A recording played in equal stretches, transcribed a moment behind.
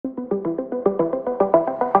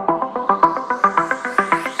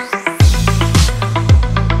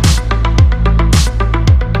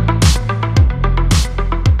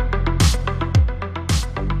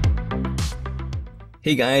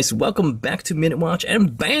Hey guys, welcome back to Minitwatch,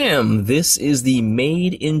 and bam! This is the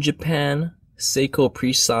Made in Japan Seiko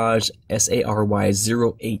Presage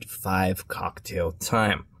SARY085 cocktail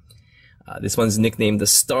time. This one's nicknamed the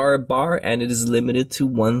Star Bar, and it is limited to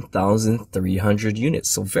 1,300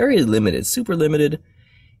 units. So very limited, super limited.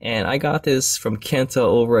 And I got this from Kenta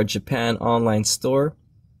over at Japan online store,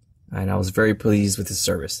 and I was very pleased with the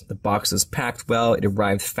service. The box was packed well, it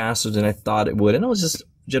arrived faster than I thought it would, and I was just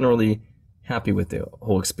generally happy with the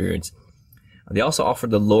whole experience. They also offered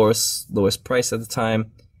the lowest price at the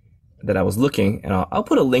time that I was looking, and I'll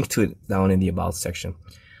put a link to it down in the about section.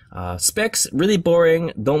 Specs, really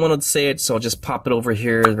boring. Don't want to say it, so I'll just pop it over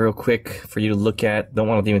here real quick for you to look at. Don't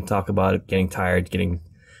want to even talk about it. Getting tired, getting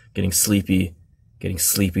sleepy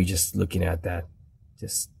just looking at that.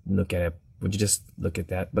 Just look at it. Would you just look at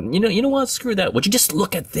that? But you know what? Screw that. Would you just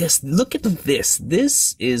look at this? Look at this.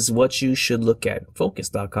 This is what you should look at.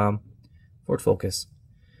 Focus.com. Forward focus.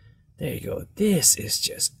 There you go. This is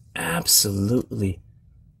just absolutely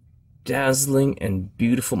dazzling and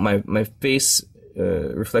beautiful. My face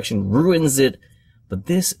reflection ruins it, but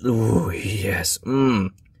this, oh yes,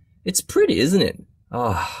 it's pretty, isn't it?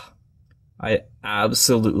 I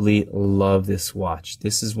absolutely love this watch.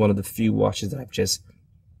 This is one of the few watches that I've just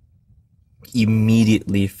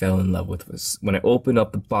immediately fell in love with. When I opened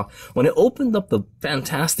up the box, when I opened up the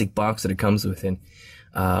fantastic box that it comes within.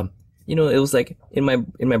 You know, it was like in my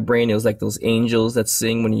brain, it was like those angels that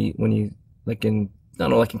sing when you like in, I don't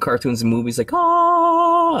know, like in cartoons and movies, like,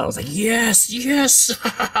 oh, I was like, yes,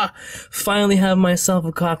 finally have myself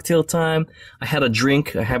a cocktail time. I had a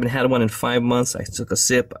drink. I haven't had one in 5 months. I took a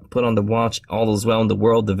sip, put on the watch. All was well in the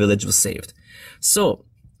world. The village was saved. So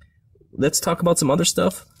let's talk about some other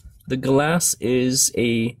stuff. The glass is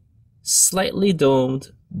a slightly domed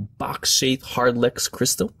box-shaped hardlex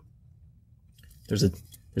crystal. There's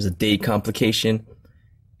a date complication,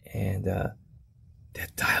 and that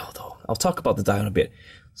dial though. I'll talk about the dial in a bit.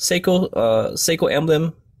 Seiko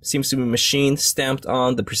emblem seems to be machined, stamped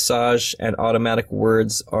on. The Presage and automatic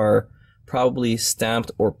words are probably stamped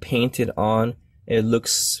or painted on. It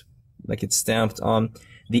looks like it's stamped on.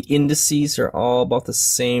 The indices are all about the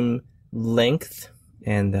same length,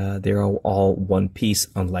 and they're all one piece,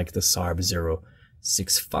 unlike the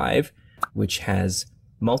SARY085, which has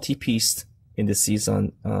multi-pieced indices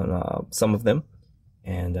on some of them,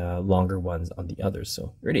 and longer ones on the others.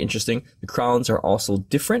 So really interesting. The crowns are also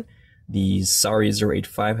different. The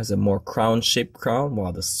SARY085 has a more crown-shaped crown,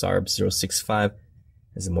 while the SARY065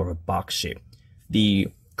 has a more of a box shape. The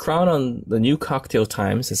crown on the new cocktail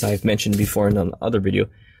times, as I've mentioned before in another video,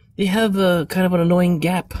 they have a kind of an annoying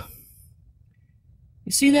gap.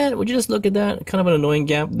 You see that? Would you just look at that? Kind of an annoying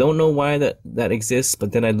gap. Don't know why that exists,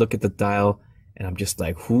 but then I look at the dial and I'm just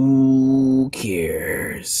like, who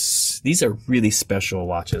cares? These are really special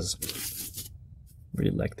watches.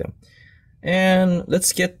 Really like them. And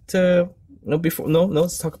let's get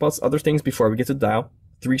let's talk about other things before we get to the dial.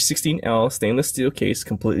 316L stainless steel case,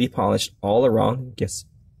 completely polished all around. Gets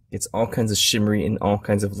all kinds of shimmery and all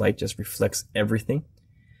kinds of light, just reflects everything.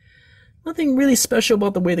 Nothing really special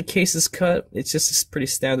about the way the case is cut. It's just a pretty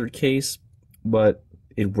standard case, but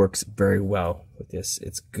it works very well with this.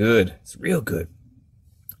 It's good. It's real good.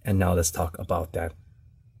 And now let's talk about that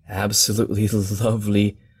absolutely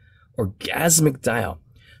lovely orgasmic dial.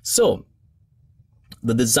 So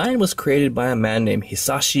the design was created by a man named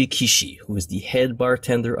Hisashi Kishi, who is the head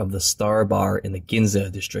bartender of the Star Bar in the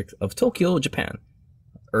Ginza district of Tokyo, Japan,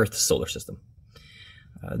 Earth solar system.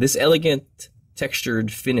 This elegant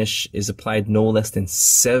textured finish is applied no less than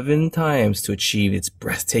 7 times to achieve its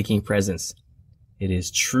breathtaking presence. It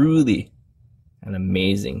is truly an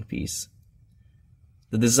amazing piece.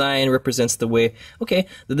 The design represents the way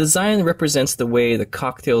the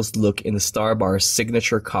cocktails look in the Star Bar's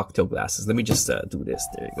signature cocktail glasses. Let me just do this.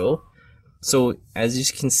 There you go. So as you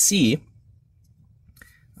can see,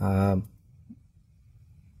 I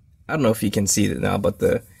don't know if you can see it now, but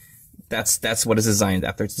that's what it's designed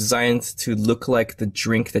after. It's designed to look like the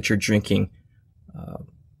drink that you're drinking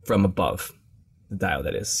from above. The dial,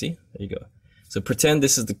 that is. See? There you go. So pretend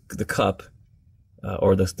this is the cup,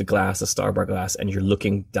 or the glass, the Star Bar glass, and you're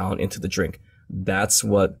looking down into the drink. That's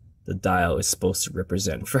what the dial is supposed to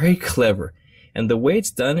represent. Very clever. And the way it's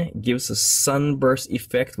done gives a sunburst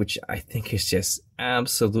effect, which I think is just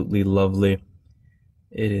absolutely lovely.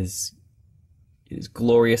 It is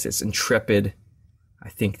glorious. It's intrepid. I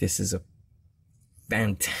think this is a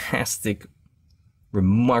fantastic,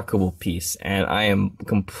 remarkable piece, and I am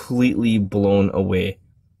completely blown away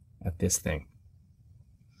at this thing.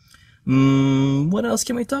 What else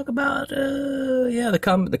can we talk about? Yeah,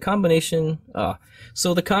 the combination.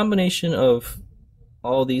 So the combination of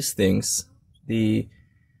all these things. The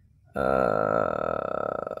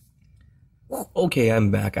okay,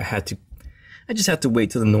 I'm back. I just had to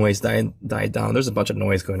wait till the noise died down. There's a bunch of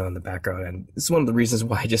noise going on in the background, and it's one of the reasons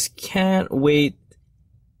why I just can't wait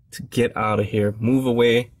to get out of here, move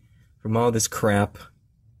away from all this crap,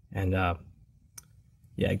 and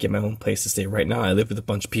yeah, get my own place to stay. Right now, I live with a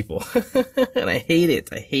bunch of people, and I hate it.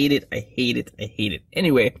 I hate it. I hate it. I hate it.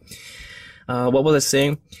 Anyway, what was I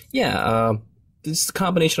saying? Yeah, this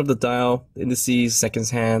combination of the dial, the indices, seconds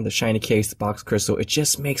hand, the shiny case, the box crystal, it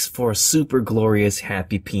just makes for a super glorious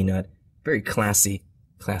happy peanut. Very classy,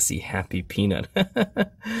 happy peanut.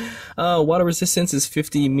 Water resistance is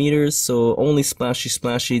 50 meters, so only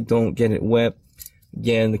splashy, don't get it wet.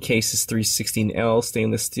 Again, the case is 316L,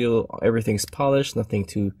 stainless steel, everything's polished, nothing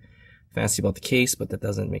too fancy about the case, but that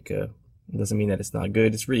doesn't mean that it's not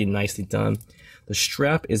good. It's really nicely done. The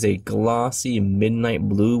strap is a glossy midnight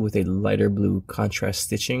blue with a lighter blue contrast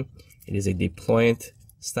stitching. It is a deployant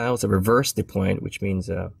style. It's a reverse deployant, which means,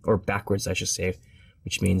 or backwards, I should say,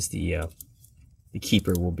 which means the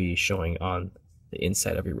keeper will be showing on the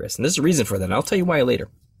inside of your wrist. And there's a reason for that, and I'll tell you why later.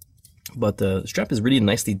 But the strap is really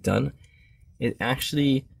nicely done. It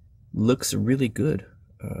actually looks really good.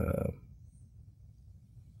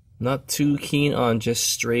 Not too keen on just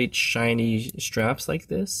straight shiny straps like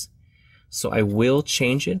this, so I will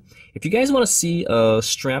change it. If you guys want to see a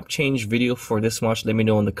strap change video for this watch, let me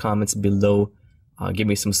know in the comments below. Give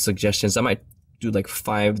me some suggestions. I might do like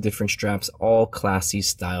 5 different straps, all classy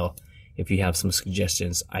style. If you have some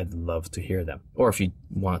suggestions, I'd love to hear them. Or if you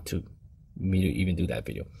want me to even do that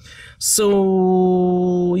video.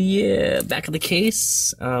 So yeah, back of the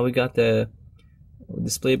case, we got the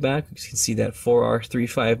display back. You can see that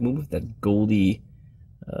 4R35 move, that goldy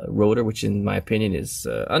rotor, which in my opinion is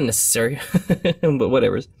unnecessary, but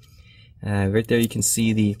whatever. Right there you can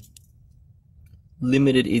see the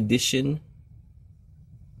limited edition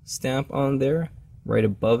stamp on there. Right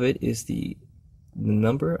above it is the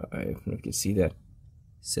number. I don't know if you can see that. It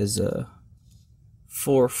says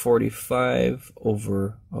 445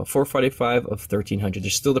 over 445 of 1300.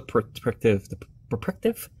 There's still the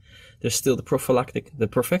there's still the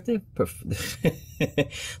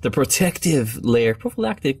protective layer.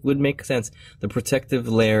 Prophylactic would make sense. The protective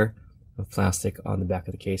layer of plastic on the back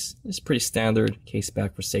of the case. It's pretty standard case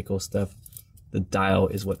back for Seiko stuff. The dial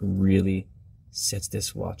is what really sets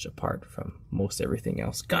this watch apart from most everything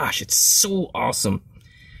else. Gosh, it's so awesome.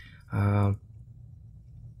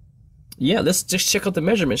 Yeah, let's just check out the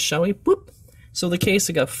measurements, shall we? Boop. So the case,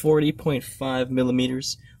 I got 40.5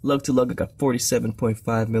 millimeters. Lug to lug, I got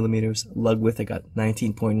 47.5 millimeters. Lug width, I got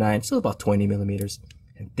 19.9, so about 20 millimeters.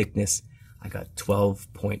 And thickness, I got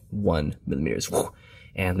 12.1 millimeters. Whew.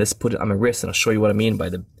 And let's put it on my wrist, and I'll show you what I mean by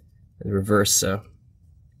the reverse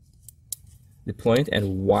deployant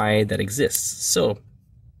and why that exists. So,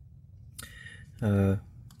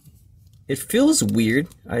 it feels weird.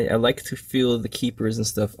 I like to feel the keepers and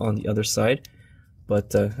stuff on the other side,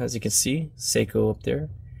 but as you can see, Seiko up there.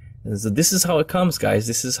 And so this is how it comes, guys.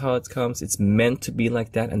 This is how it comes. It's meant to be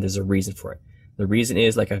like that, and there's a reason for it. The reason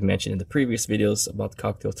is, like I've mentioned in the previous videos about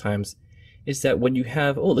cocktail times, is that when you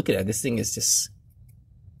have, oh, look at that, this thing is just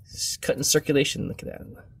cutting circulation. Look at that.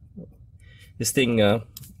 This thing,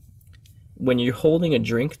 when you're holding a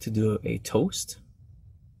drink to do a toast,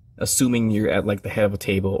 assuming you're at like the head of a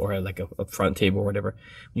table or at like a front table or whatever,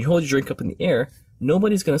 when you hold your drink up in the air,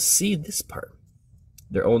 nobody's going to see this part.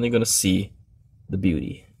 They're only going to see the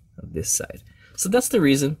beauty of this side. So that's the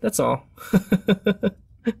reason. That's all.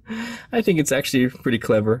 I think it's actually pretty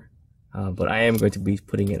clever, but I am going to be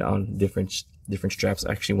putting it on different straps.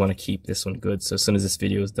 I actually want to keep this one good, so as soon as this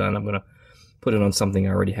video is done, I'm going to put it on something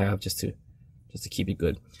I already have just to keep it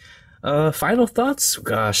good. Final thoughts?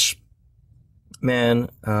 Gosh, man,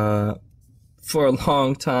 for a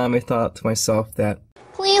long time I thought to myself that,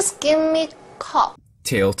 please give me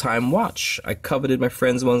cocktail time watch. I coveted my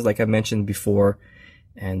friend's ones, like I mentioned before,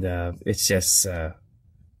 and it's just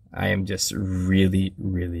I am just really,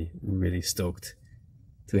 really, really stoked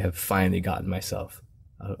to have finally gotten myself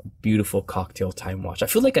a beautiful cocktail time watch. I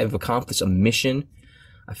feel like I've accomplished a mission.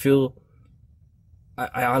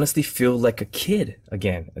 I honestly feel like a kid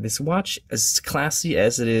again. This watch, as classy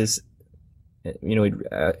as it is, you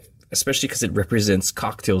know, especially because it represents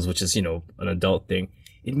cocktails, which is, you know, an adult thing,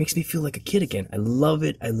 it makes me feel like a kid again. I love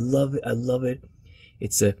it. I love it. I love it.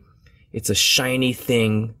 It's a shiny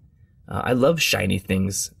thing. I love shiny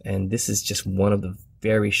things, and this is just one of the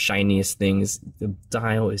very shiniest things. The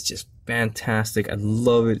dial is just fantastic. I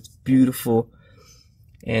love it. It's beautiful.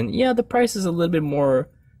 And yeah, the price is a little bit more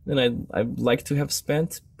than I'd like to have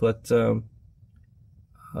spent, but you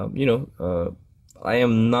know, I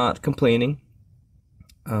am not complaining.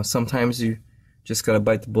 Sometimes you just gotta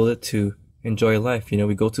bite the bullet to enjoy life. You know,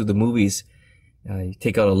 we go to the movies, you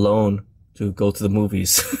take out a loan to go to the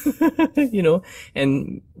movies, you know,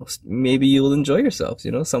 and maybe you'll enjoy yourselves.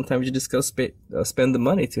 You know, sometimes you just gotta spend the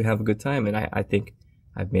money to have a good time. And I think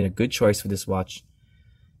I've made a good choice for this watch,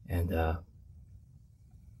 and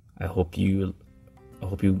I hope you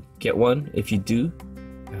get one. If you do,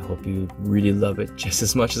 I hope you really love it just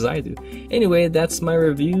as much as I do. Anyway, that's my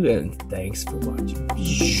review, and thanks for watching.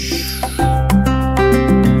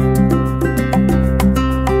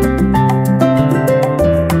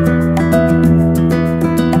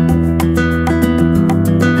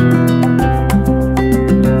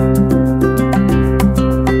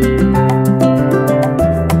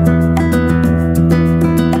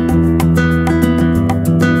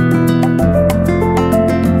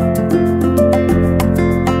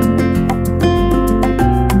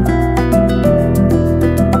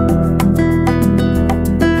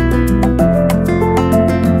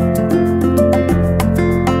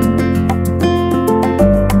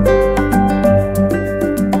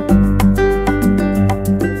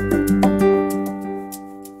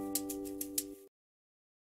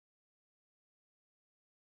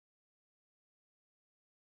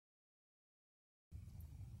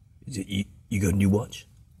 You got a new watch?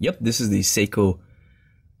 Yep, this is the Seiko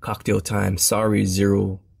Cocktail Time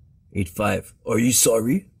SARY085. Are you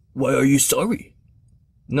sorry? Why are you sorry?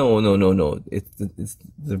 No. It's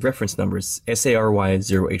the reference number is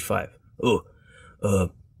SARY085. Oh,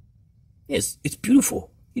 yes, it's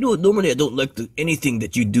beautiful. You know, normally I don't like anything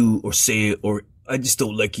that you do or say, or I just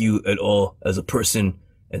don't like you at all as a person,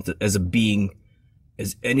 as a being,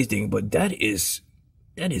 as anything. But that is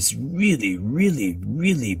really, really,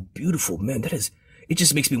 really beautiful, man. It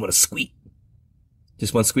just makes me want to squeak.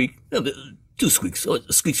 Just one squeak? No, two squeaks. Oh,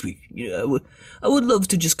 squeak. You know, I would love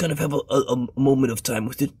to just kind of have a moment of time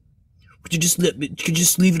with it. Could you just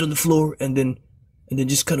leave it on the floor and then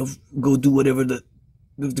just kind of go do whatever the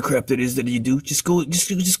crap that is that you do? Just go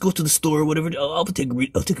to the store or whatever. I'll take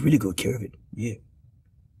really good care of it. Yeah.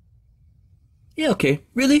 Yeah, okay.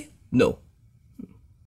 Really? No.